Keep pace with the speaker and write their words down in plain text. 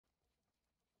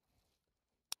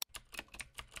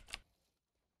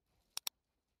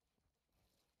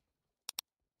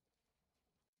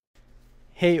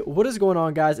Hey, what is going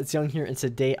on, guys? It's Young here, and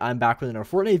today I'm back with another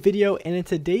Fortnite video. And in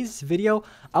today's video,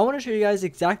 I want to show you guys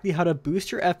exactly how to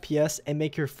boost your FPS and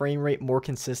make your frame rate more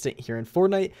consistent here in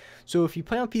Fortnite. So if you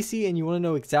play on PC and you want to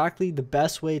know exactly the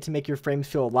best way to make your frames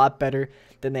feel a lot better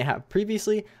than they have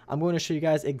previously, I'm going to show you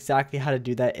guys exactly how to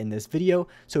do that in this video.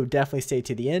 So definitely stay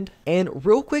to the end. And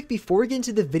real quick, before we get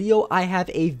into the video, I have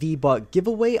a VBuck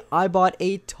giveaway. I bought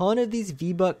a ton of these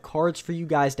VBuck cards for you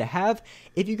guys to have.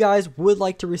 If you guys would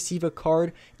like to receive a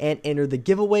card and enter the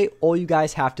giveaway, all you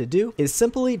guys have to do is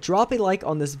simply drop a like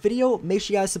on this video. Make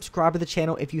sure you guys subscribe to the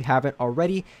channel if you haven't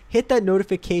already. Hit that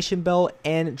notification bell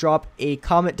and drop a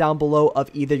comment down below of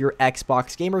either your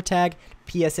Xbox gamer tag,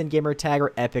 PSN gamer tag,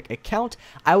 or Epic account.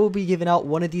 I will be giving out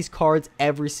one of these cards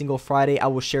every single Friday. I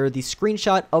will share the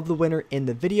screenshot of the winner in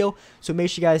the video, so make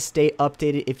sure you guys stay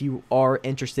updated if you are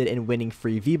interested in winning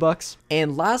free V-Bucks.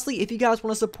 And lastly, if you guys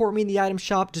want to support me in the item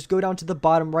shop, just go down to the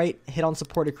bottom right, hit on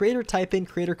support a creator, type in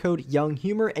creator code Young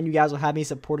Humor, and you guys will have me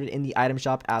supported in the item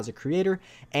shop as a creator.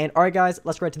 And alright guys,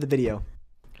 let's get right to the video.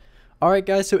 Alright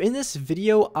guys, so in this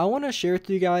video, I want to share with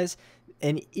you guys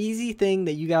an easy thing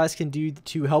that you guys can do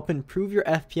to help improve your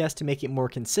FPS, to make it more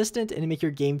consistent and to make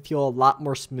your game feel a lot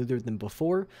more smoother than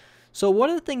before. So one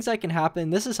of the things that can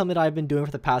happen, this is something that I've been doing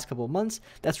for the past couple of months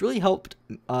that's really helped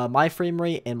my frame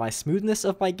rate and my smoothness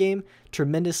of my game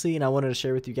tremendously, and I wanted to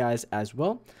share with you guys as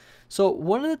well. So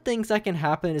one of the things that can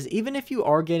happen is, even if you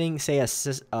are getting, say, a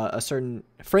certain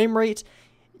frame rate,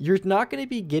 you're not going to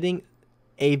be getting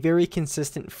a very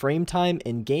consistent frame time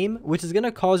in game, which is going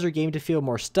to cause your game to feel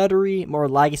more stuttery, more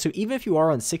laggy. So even if you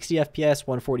are on 60 FPS,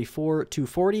 144,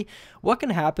 240, what can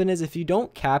happen is, if you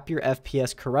don't cap your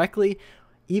FPS correctly,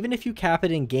 even if you cap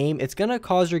it in game, it's going to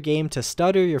cause your game to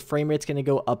stutter, your frame rate's going to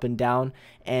go up and down,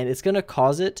 and it's going to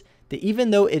cause it that even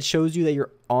though it shows you that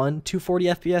you're on 240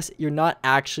 FPS, you're not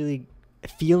actually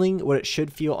feeling what it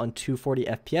should feel on 240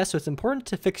 FPS. So it's important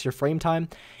to fix your frame time,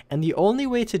 and the only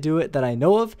way to do it that I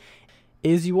know of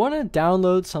is you want to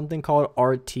download something called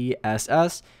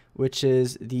RTSS, which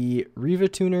is the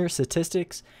Remapping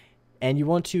Statistics, and you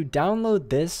want to download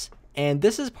this. And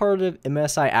this is part of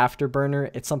MSI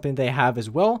Afterburner. It's something they have as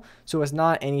well, so it's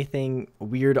not anything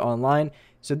weird online.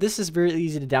 So this is very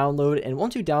easy to download, and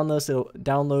once you download this, it'll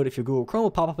download. If your Google Chrome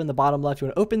will pop up in the bottom left. You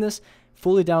want to open this,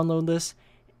 fully download this.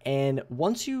 And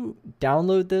once you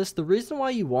download this, the reason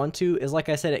why you want to is, like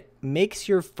I said, it makes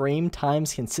your frame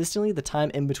times consistently, the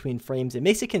time in between frames. It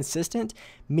makes it consistent,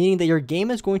 meaning that your game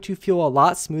is going to feel a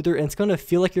lot smoother, and it's going to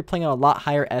feel like you're playing on a lot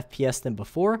higher FPS than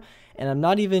before. And I'm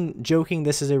not even joking,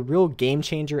 this is a real game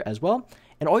changer as well.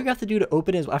 And all you have to do to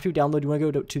open it is, after you download, you want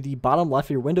to go to the bottom left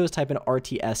of your Windows, type in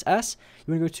RTSS.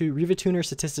 You want to go to Remapping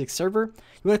Statistics Server.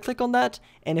 You want to click on that,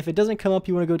 and if it doesn't come up,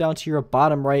 you want to go down to your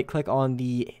bottom right, click on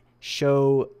the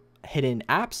show hidden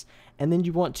apps, and then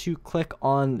you want to click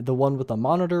on the one with the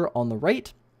monitor on the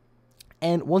right.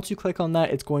 And once you click on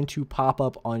that, it's going to pop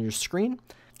up on your screen.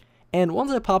 And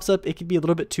once it pops up, it could be a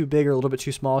little bit too big or a little bit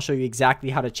too small. I'll show you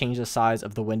exactly how to change the size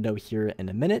of the window here in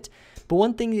a minute. But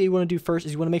one thing that you want to do first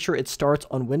is you want to make sure it starts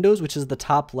on Windows, which is the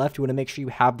top left. You want to make sure you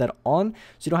have that on,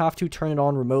 so you don't have to turn it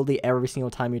on remotely every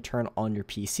single time you turn on your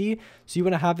PC. So you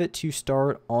want to have it to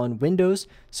start on Windows,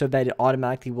 so that it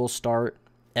automatically will start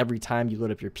every time you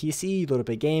load up your PC, you load up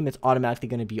a game, it's automatically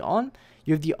going to be on.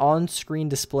 You have the on-screen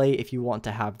display if you want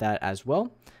to have that as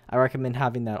well. I recommend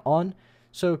having that on.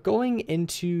 So going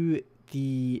into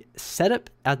the setup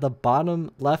at the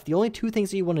bottom left, the only two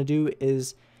things that you want to do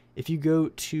is, if you go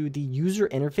to the user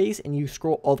interface and you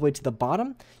scroll all the way to the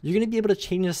bottom, you're going to be able to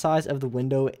change the size of the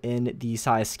window in the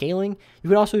size scaling. You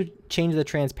can also change the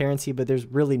transparency, but there's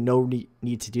really no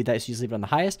need to do that. So you just leave it on the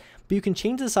highest. But you can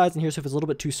change the size in here, so if it's a little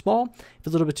bit too small, if it's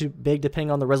a little bit too big,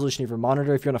 depending on the resolution of your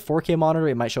monitor. If you're on a 4K monitor,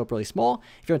 it might show up really small.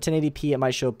 If you're on 1080p, it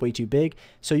might show up way too big.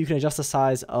 So you can adjust the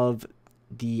size of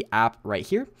the app right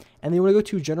here. And then you want to go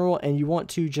to General, and you want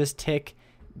to just tick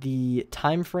the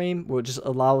time frame, which just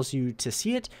allows you to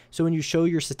see it. So when you show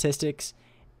your statistics,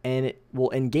 and it will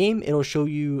in game, it'll show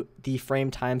you the frame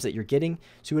times that you're getting.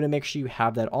 So you want to make sure you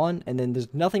have that on, and then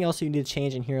there's nothing else you need to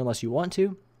change in here unless you want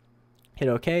to. Hit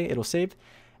OK, it'll save.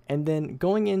 And then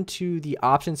going into the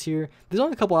options here, there's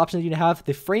only a couple options you can have.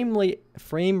 The frame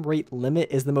rate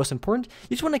limit is the most important.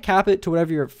 You just want to cap it to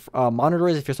whatever your monitor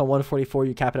is. If you're on 144,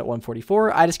 you cap it at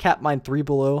 144. I just cap mine 3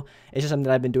 below. It's just something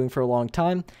that I've been doing for a long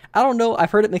time. I don't know.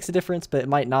 I've heard it makes a difference, but it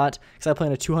might not, because I play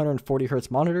on a 240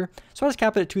 hertz monitor. So I just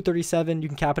cap it at 237. You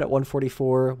can cap it at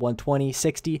 144, 120,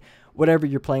 60. Whatever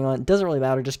you're playing on, it doesn't really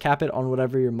matter. Just cap it on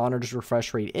whatever your monitor's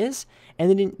refresh rate is. And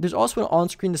then there's also an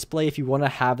on-screen display if you want to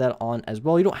have that on as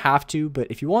well. You don't have to, but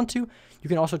if you want to, you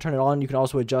can also turn it on. You can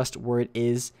also adjust where it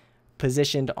is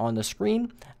positioned on the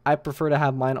screen. I prefer to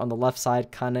have mine on the left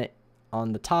side, kind of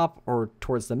on the top or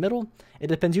towards the middle. It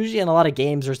depends. Usually in a lot of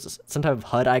games, there's some type of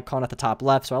HUD icon at the top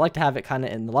left, so I like to have it kind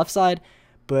of in the left side,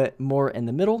 but more in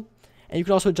the middle. And you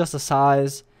can also adjust the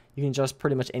size. You can adjust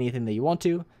pretty much anything that you want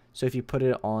to. So if you put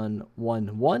it on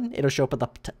 1.1, it'll show up at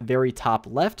the very top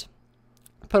left.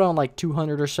 Put it on like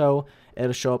 200 or so,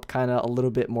 it'll show up kind of a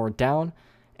little bit more down.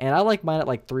 And I like mine at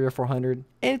like 300 or 400.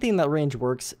 Anything in that range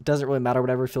works. Doesn't really matter,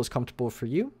 whatever feels comfortable for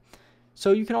you.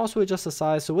 So you can also adjust the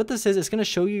size. So what this is, it's going to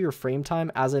show you your frame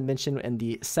time, as I mentioned in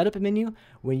the setup menu.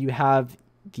 When you have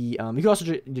the, you can also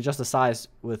adjust the size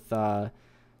with the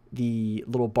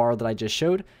little bar that I just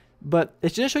showed. But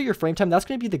it's going to show your frame time. That's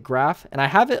going to be the graph. And I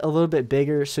have it a little bit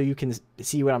bigger so you can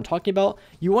see what I'm talking about.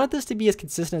 You want this to be as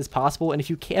consistent as possible. And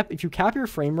if you cap your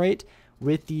frame rate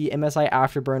with the MSI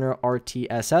Afterburner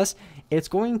RTSS, it's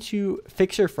going to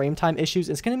fix your frame time issues.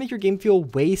 It's going to make your game feel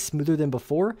way smoother than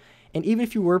before. And even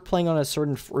if you were playing on a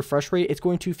certain refresh rate, it's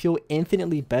going to feel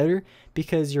infinitely better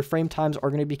because your frame times are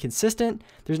going to be consistent.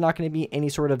 There's not going to be any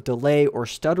sort of delay or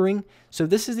stuttering. So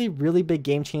this is a really big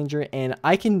game changer, and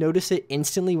I can notice it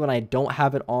instantly when I don't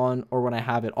have it on or when I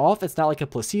have it off. It's not like a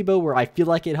placebo where I feel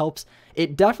like it helps.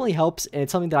 It definitely helps, and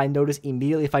it's something that I notice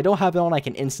immediately. If I don't have it on, I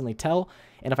can instantly tell.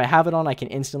 And if I have it on, I can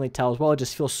instantly tell as well. It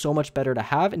just feels so much better to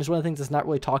have. And it's one of the things that's not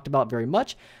really talked about very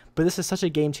much. But this is such a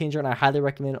game changer, and I highly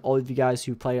recommend all of you guys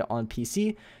who play it on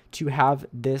PC to have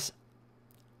this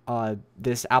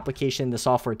this application, the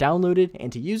software downloaded, and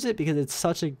to use it because it's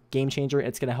such a game changer.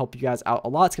 It's going to help you guys out a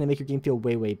lot. It's going to make your game feel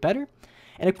way, way better.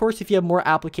 And of course, if you have more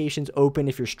applications open,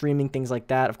 if you're streaming, things like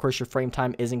that, of course, your frame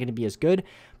time isn't going to be as good,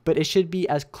 but it should be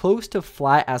as close to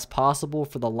flat as possible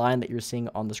for the line that you're seeing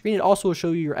on the screen. It also will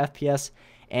show you your FPS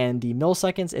and the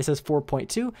milliseconds. It says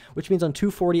 4.2, which means on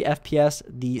 240 FPS,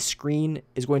 the screen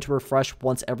is going to refresh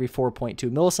once every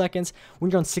 4.2 milliseconds. When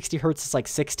you're on 60 Hertz, it's like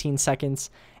 16 seconds,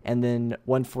 and then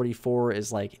 144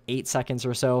 is like 8 seconds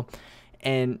or so.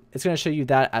 And it's going to show you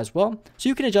that as well. So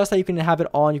you can adjust that. You can have it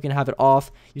on, you can have it off.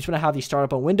 You just want to have the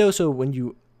startup on Windows, so when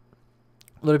you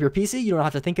load up your PC, you don't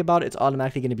have to think about it. It's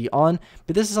automatically going to be on.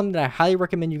 But this is something that I highly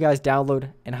recommend you guys download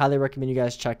and highly recommend you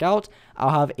guys check out. I'll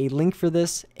have a link for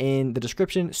this in the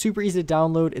description. Super easy to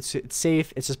download. It's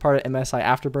safe. It's just part of MSI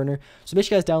Afterburner. So make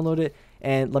sure you guys download it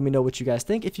and let me know what you guys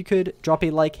think. If you could, drop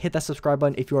a like, hit that subscribe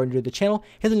button if you are new to the channel,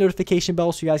 hit the notification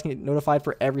bell so you guys can get notified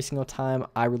for every single time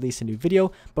I release a new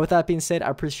video. But with that being said, I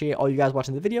appreciate all you guys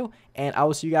watching the video, and I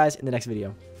will see you guys in the next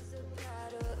video.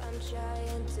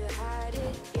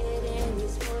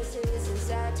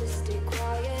 To stay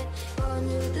quiet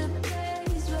under the